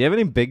 Do you have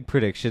any big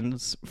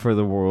predictions for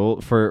the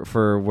world,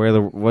 for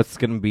what's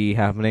going to be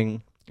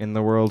happening in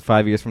the world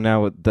 5 years from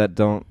now that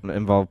don't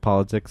involve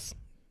politics?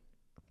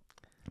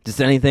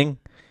 Just anything?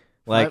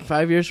 Like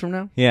 5 years from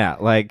now? Yeah,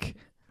 let's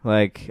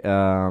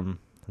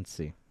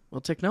see.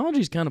 Well,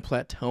 technology's kind of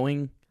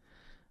plateauing.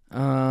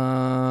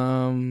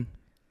 I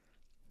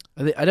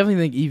definitely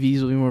think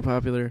EVs will be more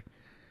popular,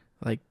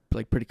 like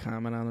pretty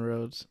common on the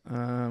roads.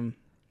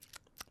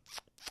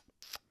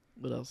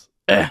 What else?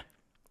 I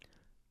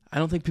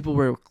don't think people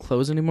wear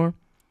clothes anymore.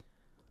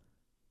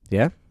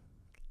 Yeah?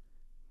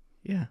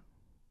 Yeah.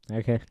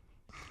 Okay.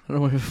 I don't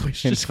know if we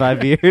should in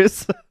 5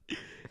 years.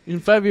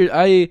 In 5 years,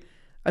 I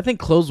think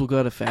clothes will go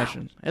out of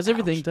fashion, as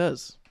everything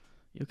does.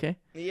 You okay?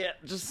 Yeah,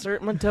 just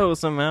hurt my toe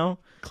somehow.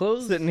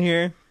 Clothes sitting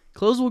here.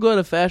 Clothes will go out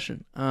of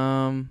fashion.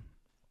 I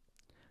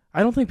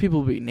don't think people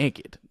will be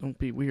naked. Don't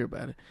be weird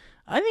about it.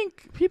 I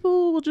think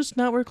people will just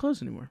not wear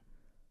clothes anymore.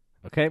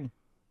 Okay.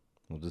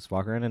 We'll just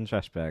walk around in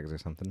trash bags or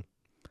something.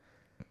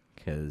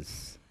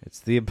 Because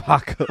it's the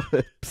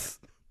apocalypse.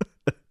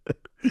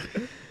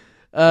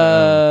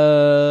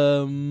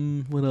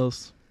 What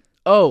else?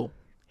 Oh,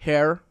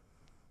 hair.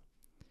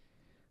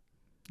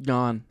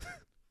 Gone.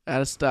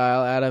 Out of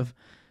style,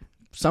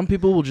 some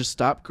people will just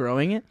stop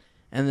growing it,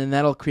 and then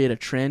that'll create a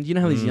trend. You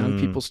know how these young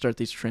people start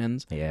these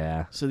trends?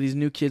 Yeah. So these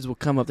new kids will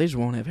come up, they just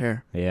won't have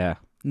hair. Yeah.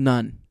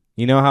 None.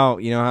 You know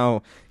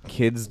how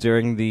kids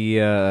during the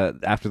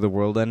after the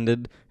world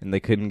ended and they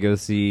couldn't go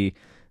see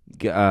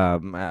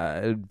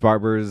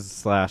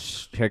barbers /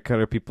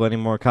 haircutter people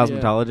anymore,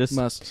 cosmetologists,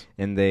 must,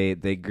 and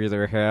they grew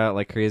their hair out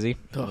like crazy.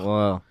 Ugh.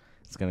 Well,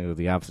 it's gonna go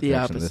the opposite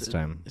direction this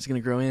time. It's gonna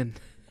grow in.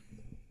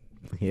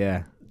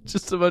 Yeah.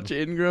 Just a bunch of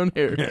ingrown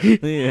hair.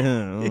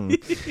 Yeah.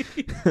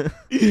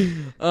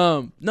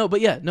 No,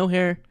 but yeah, no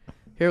hair.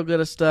 Hair will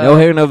get us stuff. No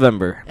hair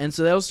November. And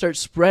so that'll start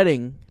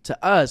spreading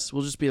to us.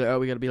 We'll just be like, oh,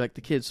 we got to be like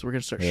the kids. So we're going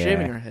to start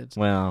shaving our heads.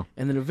 Well.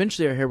 And then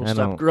eventually our hair will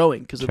stop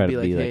growing because it'll be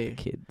like, hey, the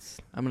kids.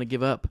 I'm going to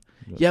give up.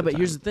 Yeah, but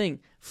here's the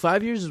thing.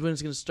 5 years is when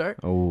it's going to start.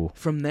 Oh.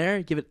 From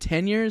there, give it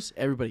 10 years,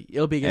 it'll be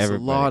against the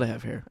law to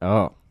have hair.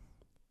 Oh.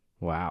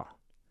 Wow.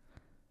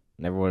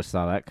 Never would have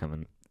saw that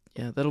coming.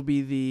 Yeah, that'll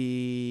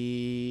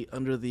be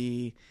under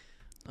the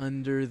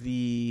under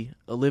the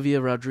Olivia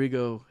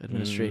Rodrigo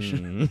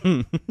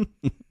administration.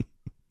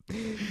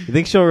 You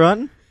think she'll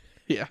run?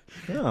 Yeah.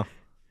 Oh.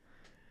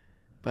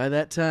 By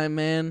that time,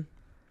 man,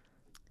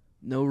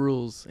 no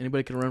rules.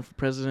 Anybody can run for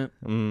president.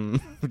 You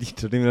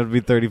don't even have to be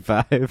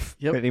 35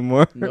 Yep.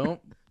 anymore.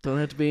 Nope. Don't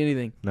have to be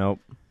anything. Nope.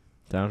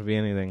 Don't have to be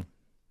anything.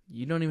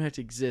 You don't even have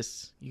to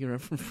exist. You can run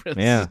for president.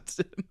 Yeah.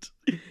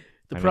 The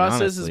I mean,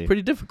 process honestly, is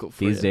pretty difficult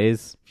for These you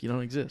days, if you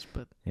don't exist,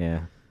 but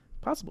yeah.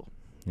 possible.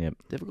 Yep.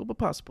 Difficult, but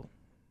possible.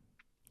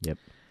 Yep.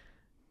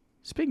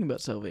 Speaking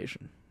about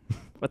salvation.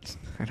 What?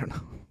 I don't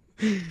know.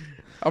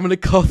 I'm going to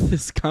call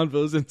this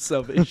Convos and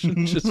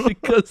Salvation just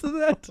because of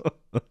that.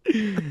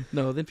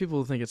 No, then people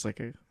will think it's like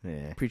a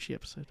Yeah. preachy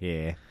episode.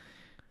 Yeah.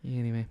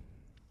 Anyway.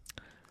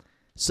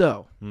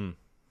 So, Hmm.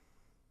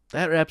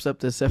 that wraps up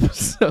this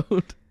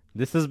episode.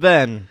 This has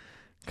been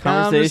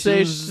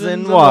Conversations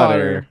in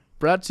Water.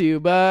 Brought to you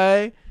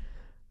by...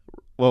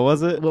 What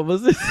was it? What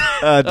was it?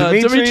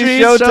 Dimitri's Dimitri's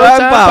Showtime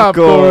Showtime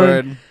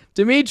Popcorn.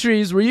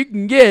 Dimitri's, where you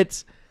can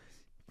get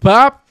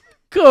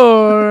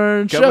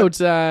popcorn.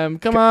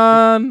 Showtime. Come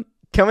on.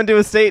 Coming to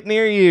a state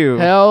near you.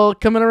 Hell,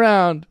 coming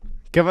around.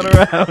 Coming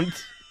around.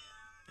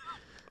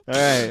 All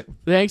right.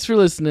 Thanks for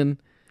listening.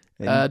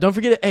 And- Don't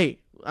forget to, hey,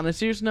 on a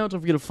serious note,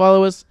 don't forget to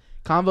follow us.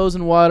 Convos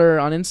and Water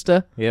on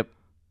Insta. Yep.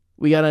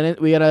 We have a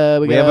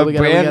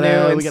brand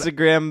new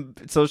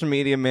Instagram social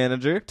media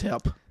manager. Tell.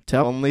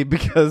 Only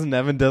because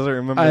Nevin doesn't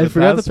remember I the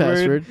forgot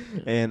password. the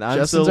password. And I'm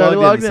Justin's still already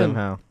logged in logged in.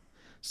 somehow.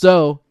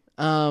 So,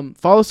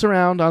 follow us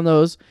around on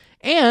those.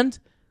 And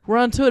we're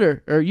on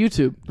Twitter, or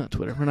YouTube. Not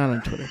Twitter. We're not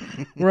on Twitter.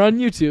 We're on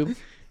YouTube.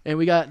 And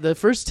we got the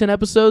first 10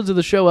 episodes of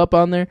the show up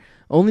on there.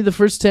 Only the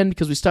first 10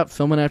 because we stopped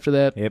filming after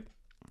that. Yep.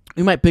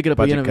 We might pick it up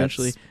Budget again cuts.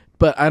 eventually.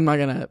 But I'm not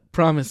going to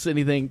promise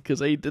anything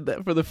because I did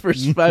that for the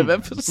first 5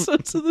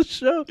 episodes of the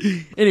show.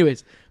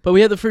 Anyways, but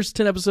we had the first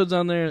 10 episodes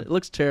on there. It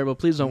looks terrible.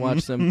 Please don't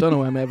watch them. Don't know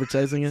why I'm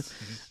advertising it.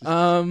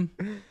 And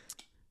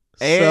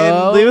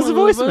leave us a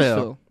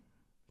voicemail.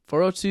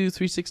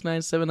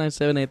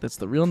 402-369-7978. That's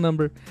the real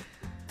number.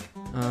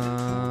 All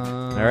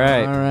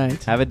right. All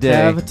right. Have a day.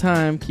 Have a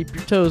time. Keep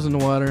your toes in the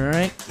water, all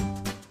right?